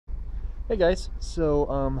Hey guys,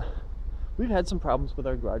 we've had some problems with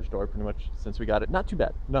our garage door pretty much since we got it. Not too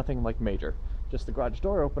bad, nothing like major. Just the garage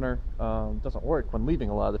door opener doesn't work when leaving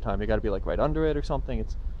a lot of the time. You got to be like right under it or something.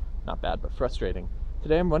 It's not bad, but frustrating.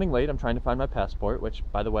 Today I'm running late. I'm trying to find my passport, which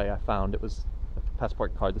by the way I found. It was a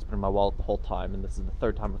passport card that's been in my wallet the whole time, and this is the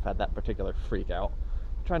third time I've had that particular freak out.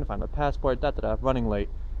 I'm trying to find my passport, running late.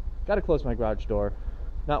 Got to close my garage door,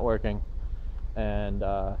 not working, and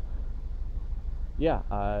yeah,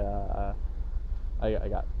 I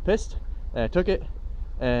got pissed and I took it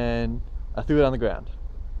and I threw it on the ground.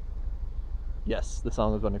 Yes, the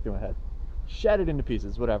song was running through my head. Shattered into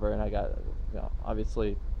pieces, whatever, and I got,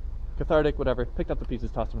 obviously cathartic, whatever. Picked up the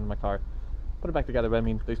pieces, tossed them in my car, put it back together. But I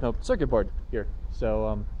mean, there's no circuit board here,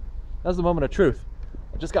 so that was the moment of truth.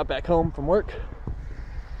 I just got back home from work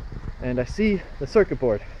and I see the circuit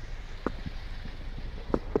board.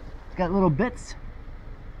 It's got little bits,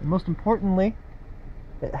 and most importantly,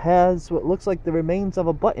 it has what looks like the remains of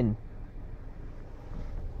a button.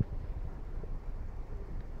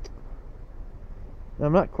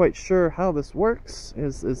 I'm not quite sure how this works.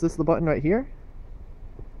 Is this the button right here?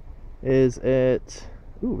 Is it...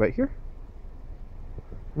 Ooh, right here?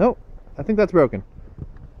 Nope, I think that's broken.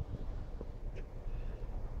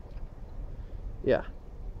 Yeah,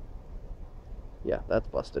 that's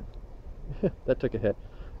busted. That took a hit.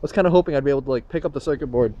 I was kind of hoping I'd be able to like pick up the circuit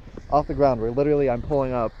board off the ground, where literally I'm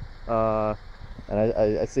pulling up and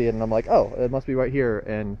I see it and I'm like, oh, it must be right here,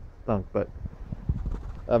 and thunk. But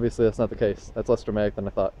obviously that's not the case. That's less dramatic than I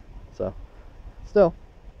thought. So still,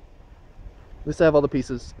 at least I have all the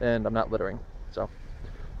pieces and I'm not littering. So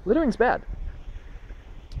littering's bad.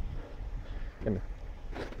 Gonna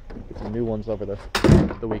get some new ones over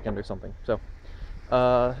the weekend or something. So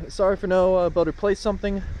sorry for no ability to replace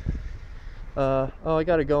something. Oh, I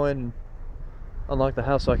gotta go in and unlock the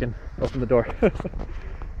house so I can open the door.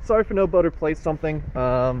 Sorry for no ability to replace something.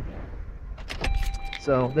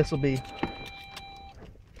 So this will be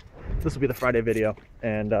the Friday video,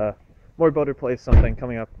 and more ability to replace something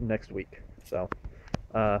coming up next week. So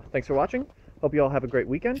thanks for watching. Hope you all have a great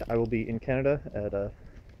weekend. I will be in Canada at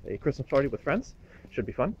a Christmas party with friends. Should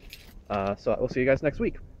be fun. So we'll see you guys next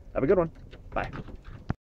week. Have a good one. Bye.